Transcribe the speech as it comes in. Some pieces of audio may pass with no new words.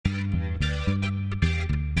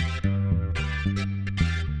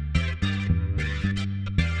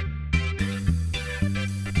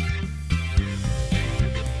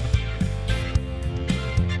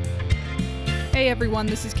Hey everyone,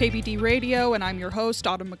 this is KBD Radio, and I'm your host,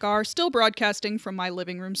 Autumn McGar, still broadcasting from my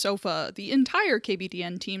living room sofa. The entire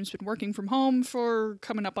KBDN team's been working from home for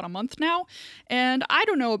coming up on a month now, and I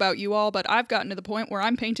don't know about you all, but I've gotten to the point where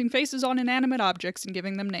I'm painting faces on inanimate objects and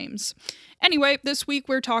giving them names. Anyway, this week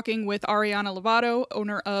we're talking with Ariana Lovato,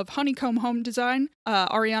 owner of Honeycomb Home Design.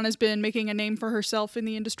 Ariana's been making a name for herself in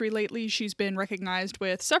the industry lately. She's been recognized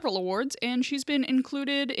with several awards, and she's been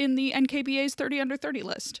included in the NKBA's 30 Under 30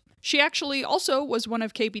 list. She actually also was one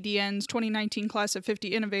of KBDN's 2019 Class of 50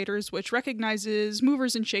 Innovators, which recognizes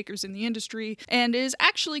movers and shakers in the industry, and is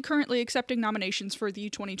actually currently accepting nominations for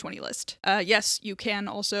the 2020 list. Yes, you can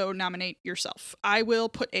also nominate yourself. I will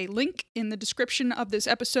put a link in the description of this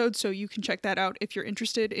episode so you can check that out if you're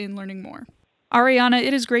interested in learning more. Ariana,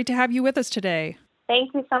 it is great to have you with us today.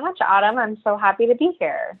 Thank you so much, Autumn. I'm so happy to be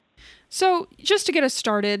here. So, just to get us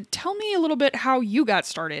started, tell me a little bit how you got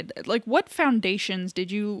started. Like, what foundations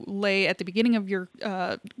did you lay at the beginning of your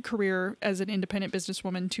career as an independent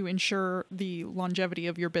businesswoman to ensure the longevity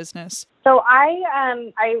of your business? So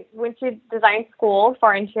I went to design school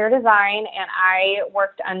for interior design, and I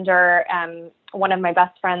worked under one of my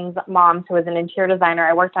best friend's moms, who was an interior designer.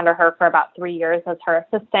 I worked under her for about 3 years as her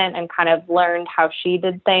assistant and kind of learned how she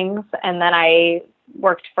did things. And then I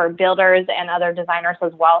worked for builders and other designers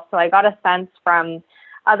as well. So I got a sense from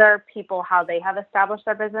other people how they have established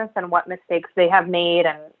their business and what mistakes they have made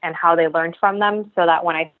and how they learned from them, so that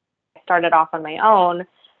when I started off on my own,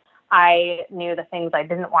 I knew the things I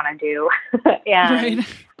didn't want to do. And right.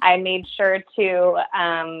 I made sure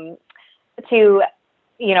to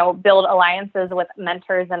build alliances with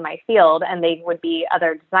mentors in my field, and they would be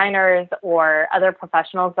other designers or other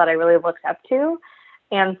professionals that I really looked up to.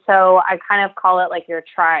 And so I kind of call it like your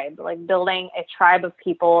tribe, like building a tribe of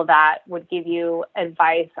people that would give you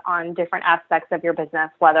advice on different aspects of your business,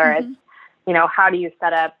 whether it's, how do you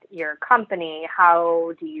set up your company?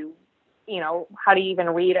 How do you even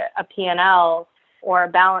read a P&L or a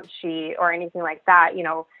balance sheet or anything like that?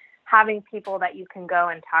 Having people that you can go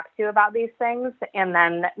and talk to about these things, and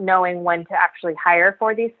then knowing when to actually hire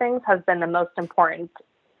for these things has been the most important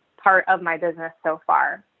part of my business so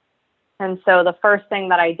far. And so the first thing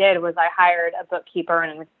that I did was I hired a bookkeeper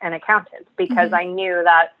and an accountant, because I knew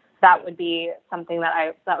that would be something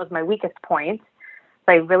that was my weakest point.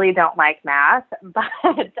 So I really don't like math, but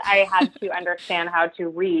I had to understand how to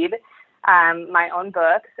read my own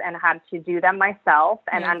books and had to do them myself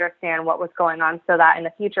and understand what was going on, so that in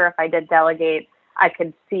the future, if I did delegate, I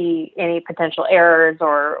could see any potential errors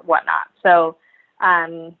or whatnot. So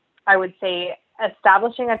I would say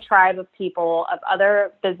establishing a tribe of people, of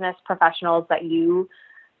other business professionals that you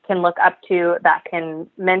can look up to, that can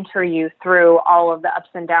mentor you through all of the ups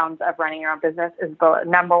and downs of running your own business, is the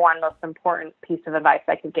number one most important piece of advice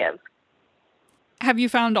I could give. Have you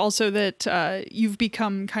found also that you've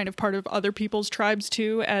become kind of part of other people's tribes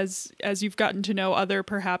too, as you've gotten to know other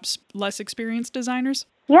perhaps less experienced designers?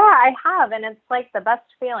 Yeah, I have. And it's like the best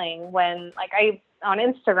feeling when, on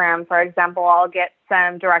Instagram, for example, I'll get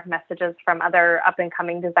some direct messages from other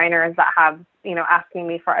up-and-coming designers that have, asking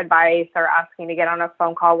me for advice or asking to get on a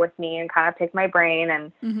phone call with me and kind of pick my brain.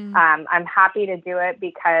 And I'm happy to do it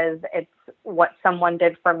because it's what someone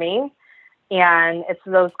did for me. And it's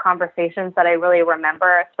those conversations that I really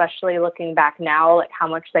remember, especially looking back now, like how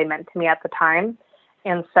much they meant to me at the time.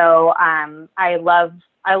 And so I love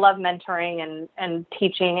mentoring and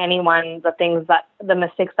teaching anyone the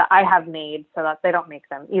mistakes that I have made, so that they don't make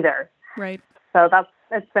them either. Right. So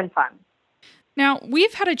it's been fun. Now,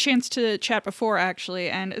 we've had a chance to chat before, actually,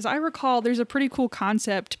 and as I recall, there's a pretty cool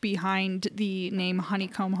concept behind the name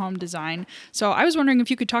Honeycomb Home Design. So I was wondering if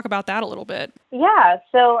you could talk about that a little bit. Yeah.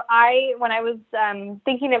 So when I was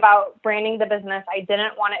thinking about branding the business, I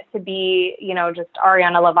didn't want it to be, just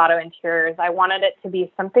Ariana Lovato Interiors. I wanted it to be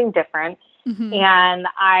something different. And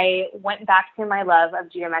I went back to my love of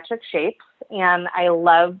geometric shapes, and I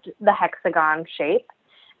loved the hexagon shape.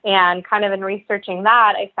 And kind of in researching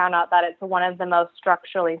that, I found out that it's one of the most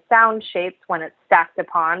structurally sound shapes when it's stacked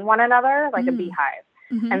upon one another, like a beehive.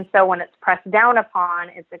 And so when it's pressed down upon,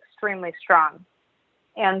 it's extremely strong.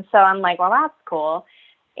 And so I'm like, well, that's cool.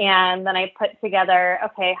 And then I put together,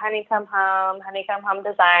 okay, honeycomb home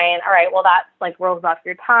design. All right, well, that rolls off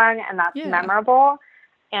your tongue, and that's memorable.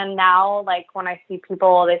 And now, when I see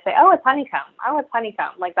people, they say, oh, it's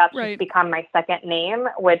honeycomb. Like, that's just become my second name,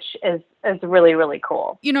 which is is really, really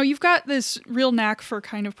cool. You know, you've got this real knack for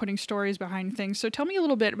kind of putting stories behind things. So tell me a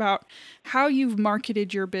little bit about how you've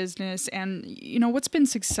marketed your business and, you know, what's been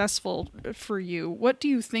successful for you. What do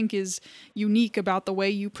you think is unique about the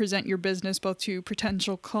way you present your business, both to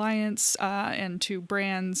potential clients and to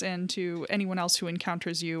brands and to anyone else who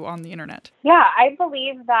encounters you on the internet? Yeah, I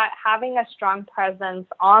believe that having a strong presence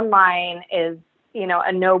online is, you know,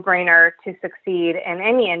 a no-brainer to succeed in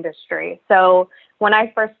any industry. So when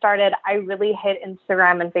I first started, I really hit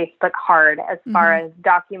Instagram and Facebook hard as far as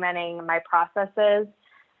documenting my processes,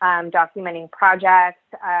 documenting projects,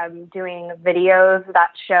 doing videos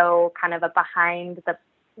that show kind of a behind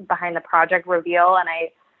the project reveal. And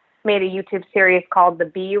I made a YouTube series called the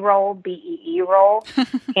B-Roll, B-E-E roll.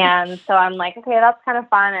 And so I'm like, okay, that's kind of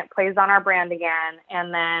fun. It plays on our brand again.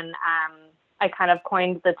 And then I kind of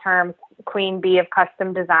coined the term Queen Bee of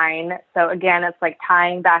custom design. So again, it's like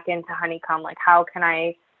tying back into Honeycomb, like how can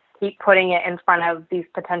I keep putting it in front of these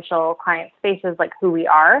potential client spaces, like who we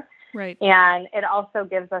are. Right. And it also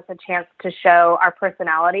gives us a chance to show our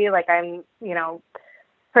personality. Like I'm, you know,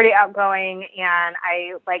 pretty outgoing and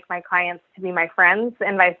I like my clients to be my friends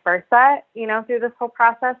and vice versa, you know, through this whole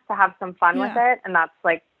process to have some fun with it. And that's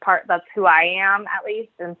like that's who I am at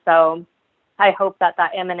least. And so I hope that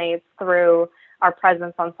emanates through our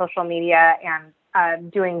presence on social media,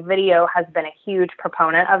 and doing video has been a huge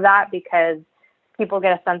proponent of that because people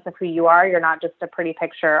get a sense of who you are. You're not just a pretty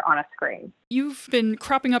picture on a screen. You've been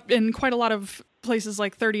cropping up in quite a lot of places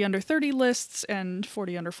like 30 under 30 lists and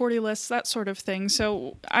 40 under 40 lists, that sort of thing.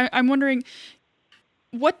 So I'm wondering,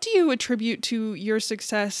 what do you attribute to your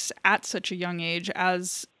success at such a young age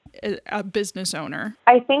as a business owner?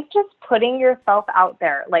 I think just putting yourself out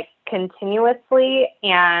there, like continuously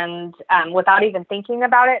and without even thinking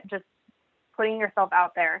about it, just putting yourself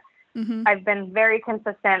out there. Mm-hmm. I've been very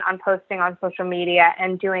consistent on posting on social media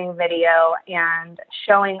and doing video and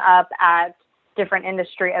showing up at different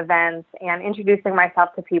industry events and introducing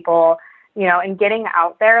myself to people, you know, and getting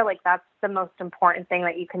out there. Like that's the most important thing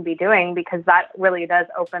that you can be doing because that really does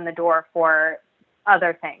open the door for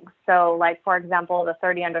other things. So like, for example, the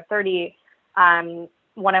 30 under 30,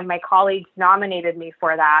 one of my colleagues nominated me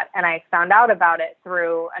for that. And I found out about it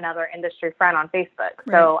through another industry friend on Facebook.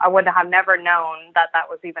 Right. So I would have never known that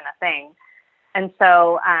was even a thing. And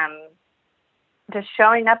so just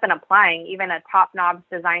showing up and applying, even a Top Knobs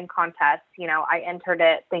design contest, you know, I entered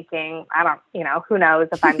it thinking, who knows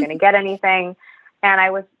if I'm going to get anything. And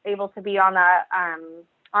I was able to be on the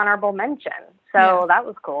honorable mention. So that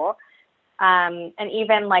was cool. And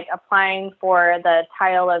even like applying for the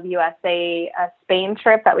Tile of USA Spain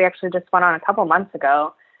trip that we actually just went on a couple months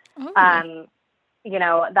ago. Oh. You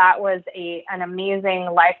know, that was an amazing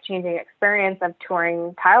life-changing experience of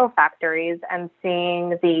touring tile factories and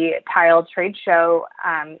seeing the tile trade show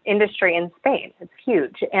industry in Spain. It's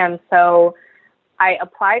huge. And so I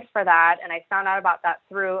applied for that and I found out about that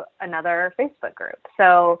through another Facebook group.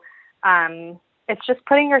 So it's just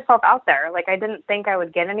putting yourself out there. Like I didn't think I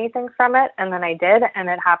would get anything from it, and then I did, and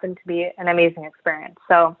it happened to be an amazing experience.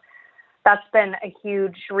 So that's been a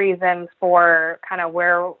huge reason for kind of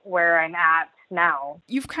where I'm at now.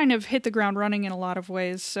 You've kind of hit the ground running in a lot of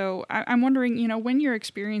ways. So I'm wondering, you know, when you're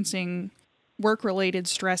experiencing work-related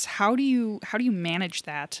stress, how do you manage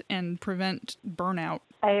that and prevent burnout?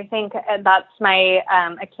 I think that's my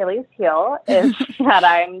Achilles heel is that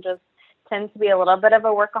I'm just tend to be a little bit of a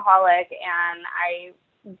workaholic, and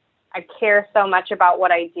I care so much about what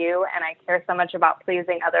I do, and I care so much about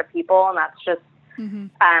pleasing other people, and that's just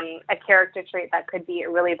a character trait that could be a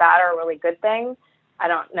really bad or a really good thing. I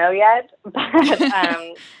don't know yet, but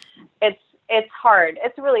it's hard.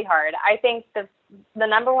 It's really hard. I think the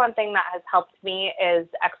number one thing that has helped me is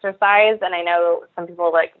exercise, and I know some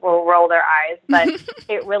people will roll their eyes, but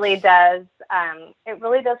it really does. It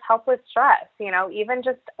really does help with stress. You know, even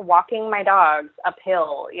just walking my dogs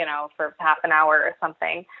uphill, you know, for half an hour or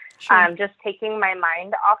something. Sure. Just taking my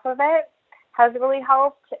mind off of it has really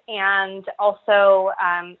helped, and also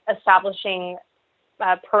establishing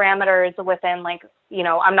parameters within, like, you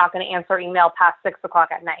know, I'm not going to answer email past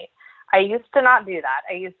 6:00 at night. I used to not do that.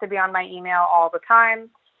 I used to be on my email all the time,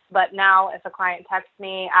 but now if a client texts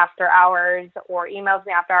me after hours or emails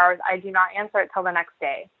me after hours, I do not answer it till the next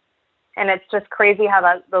day. And it's just crazy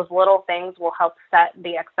how those little things will help set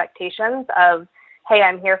the expectations of, hey,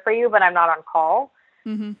 I'm here for you, but I'm not on call.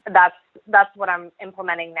 Mm-hmm. That's what I'm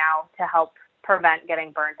implementing now to help prevent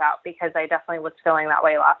getting burnt out, because I definitely was feeling that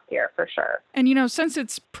way last year for sure. And, you know, since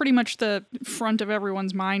it's pretty much the front of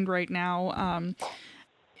everyone's mind right now,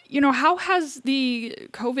 you know, how has the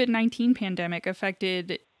COVID-19 pandemic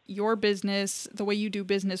affected your business, the way you do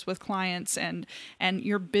business with clients and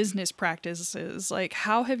your business practices? Like,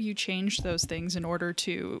 how have you changed those things in order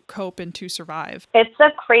to cope and to survive? It's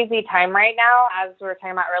a crazy time right now. As we were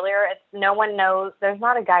talking about earlier, no one knows. There's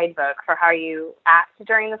not a guidebook for how you act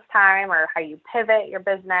during this time or how you pivot your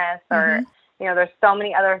business or, there's so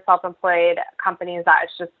many other self-employed companies that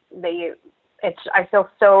I feel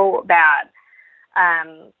so bad.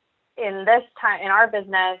 In this time, in our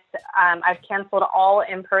business, I've canceled all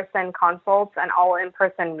in-person consults and all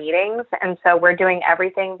in-person meetings. And so we're doing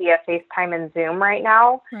everything via FaceTime and Zoom right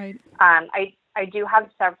now. Right. I do have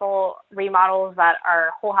several remodels that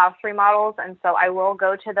are whole house remodels. And so I will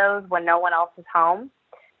go to those when no one else is home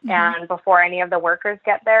and before any of the workers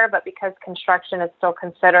get there. But because construction is still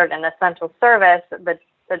considered an essential service,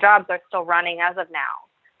 the jobs are still running as of now.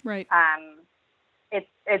 Right.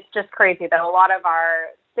 It's just crazy that a lot of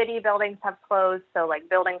our city buildings have closed, so like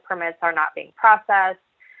building permits are not being processed.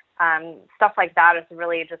 Stuff like that is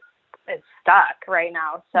really just it's stuck right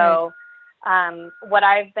now. So what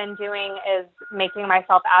I've been doing is making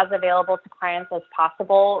myself as available to clients as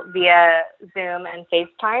possible via Zoom and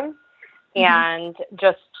FaceTime, and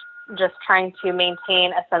just trying to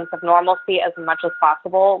maintain a sense of normalcy as much as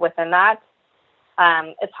possible within that.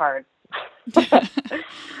 It's hard.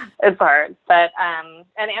 It's hard, but and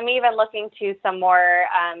I'm even looking to some more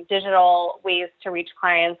digital ways to reach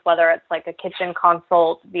clients, whether it's like a kitchen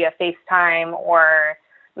consult via FaceTime or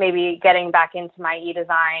maybe getting back into my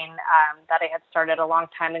e-design that I had started a long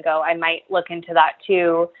time ago. I might look into that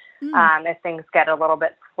too if things get a little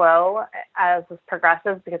bit slow as this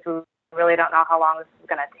progresses, because we really don't know how long this is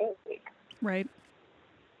going to take. Right.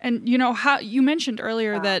 And, how you mentioned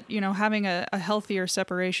earlier that, having a healthier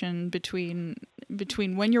separation between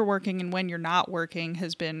when you're working and when you're not working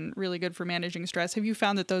has been really good for managing stress. Have you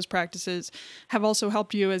found that those practices have also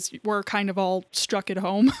helped you as we're kind of all struck at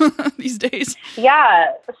home these days?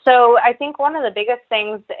 Yeah. So I think one of the biggest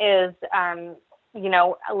things is,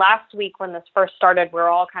 last week when this first started, we were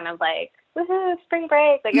all kind of like, woohoo, spring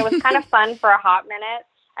break. Like it was kind of fun for a hot minute.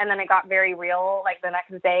 And then it got very real like the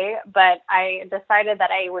next day. But I decided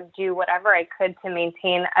that I would do whatever I could to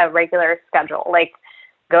maintain a regular schedule, like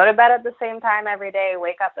go to bed at the same time every day,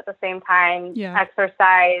 wake up at the same time,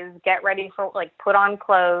 exercise, get ready for put on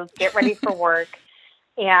clothes, get ready for work,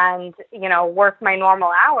 and, work my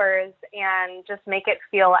normal hours and just make it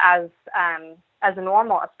feel as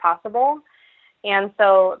normal as possible. And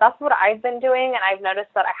so that's what I've been doing. And I've noticed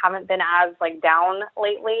that I haven't been as down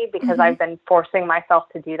lately because I've been forcing myself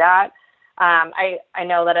to do that. I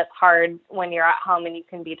know that it's hard when you're at home and you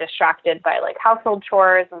can be distracted by household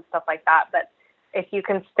chores and stuff like that. But if you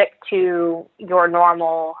can stick to your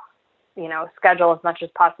normal, schedule as much as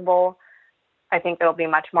possible, I think it'll be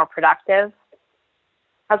much more productive.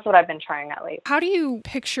 That's what I've been trying at lately. How do you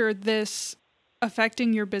picture this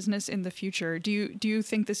affecting your business in the future? Do you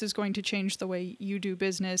think this is going to change the way you do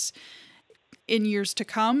business in years to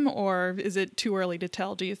come, or is it too early to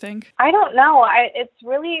tell, do you think? I don't know. It's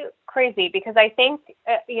really crazy because I think,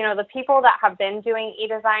 the people that have been doing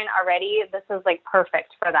e-design already, this is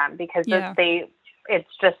perfect for them because it's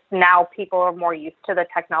just now people are more used to the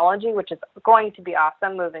technology, which is going to be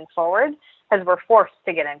awesome moving forward because we're forced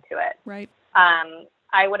to get into it. Right.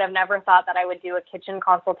 I would have never thought that I would do a kitchen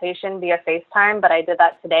consultation via FaceTime, but I did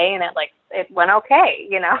that today and it went okay,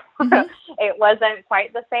 It wasn't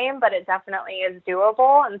quite the same, but it definitely is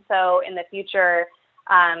doable. And so in the future,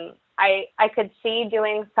 I could see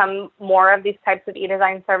doing some more of these types of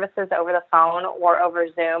e-design services over the phone or over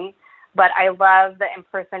Zoom, but I love the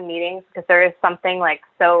in-person meetings because there is something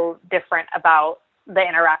so different about the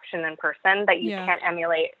interaction in person that you can't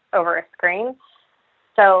emulate over a screen.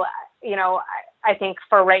 So, I think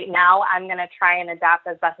for right now, I'm going to try and adapt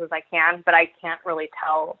as best as I can, but I can't really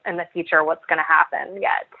tell in the future what's going to happen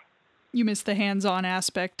yet. You miss the hands-on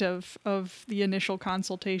aspect of the initial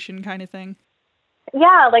consultation kind of thing.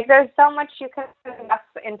 Yeah, there's so much you can invest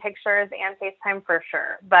in pictures and FaceTime for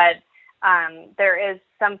sure, but there is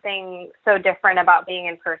something so different about being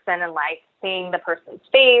in person and seeing the person's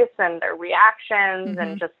face and their reactions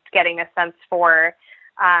and just getting a sense for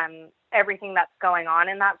everything that's going on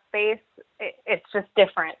in that space. It's just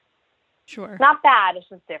different. Sure. Not bad, it's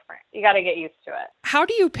just different. You got to get used to it. How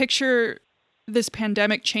do you picture this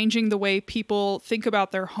pandemic changing the way people think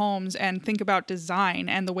about their homes and think about design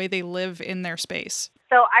and the way they live in their space?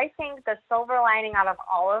 So I think the silver lining out of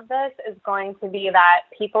all of this is going to be that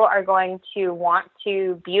people are going to want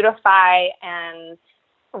to beautify and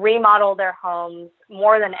remodel their homes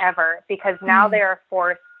more than ever because now they are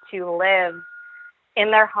forced to live in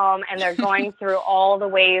their home and they're going through all the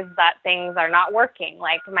ways that things are not working.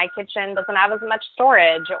 Like my kitchen doesn't have as much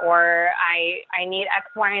storage, or I need X,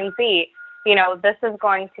 Y, and Z. You know, this is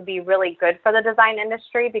going to be really good for the design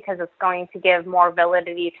industry because it's going to give more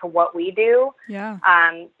validity to what we do. Yeah.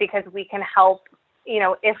 Because we can help, you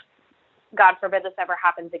know, if God forbid this ever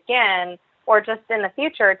happens again, or just in the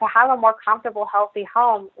future, to have a more comfortable, healthy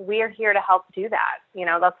home, we're here to help do that. You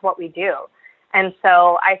know, that's what we do. And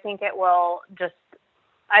so I think it will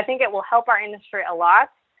help our industry a lot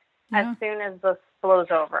as soon as this blows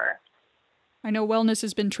over. I know wellness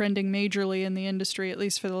has been trending majorly in the industry, at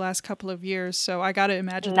least for the last couple of years. So I got to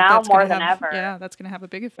imagine now that's more going to than have, ever. Yeah, that's going to have a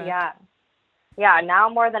big effect. Yeah, now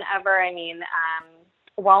more than ever. I mean,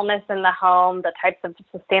 wellness in the home, the types of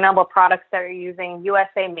sustainable products that are using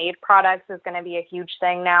USA-made products is going to be a huge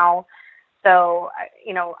thing now. So,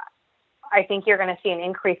 you know, I think you're going to see an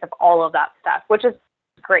increase of all of that stuff, which is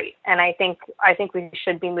great. And I think we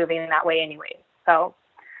should be moving in that way anyway. So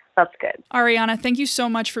that's good. Ariana, thank you so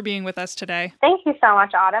much for being with us today. Thank you so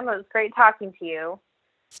much, Autumn. It was great talking to you.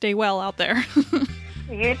 Stay well out there.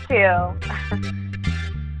 You too.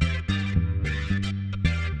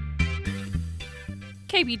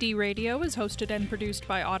 KBD Radio is hosted and produced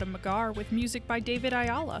by Autumn McGar with music by David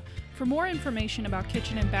Ayala. For more information about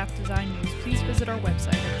kitchen and bath design news, please visit our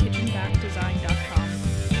website at kitchenbathdesign.com.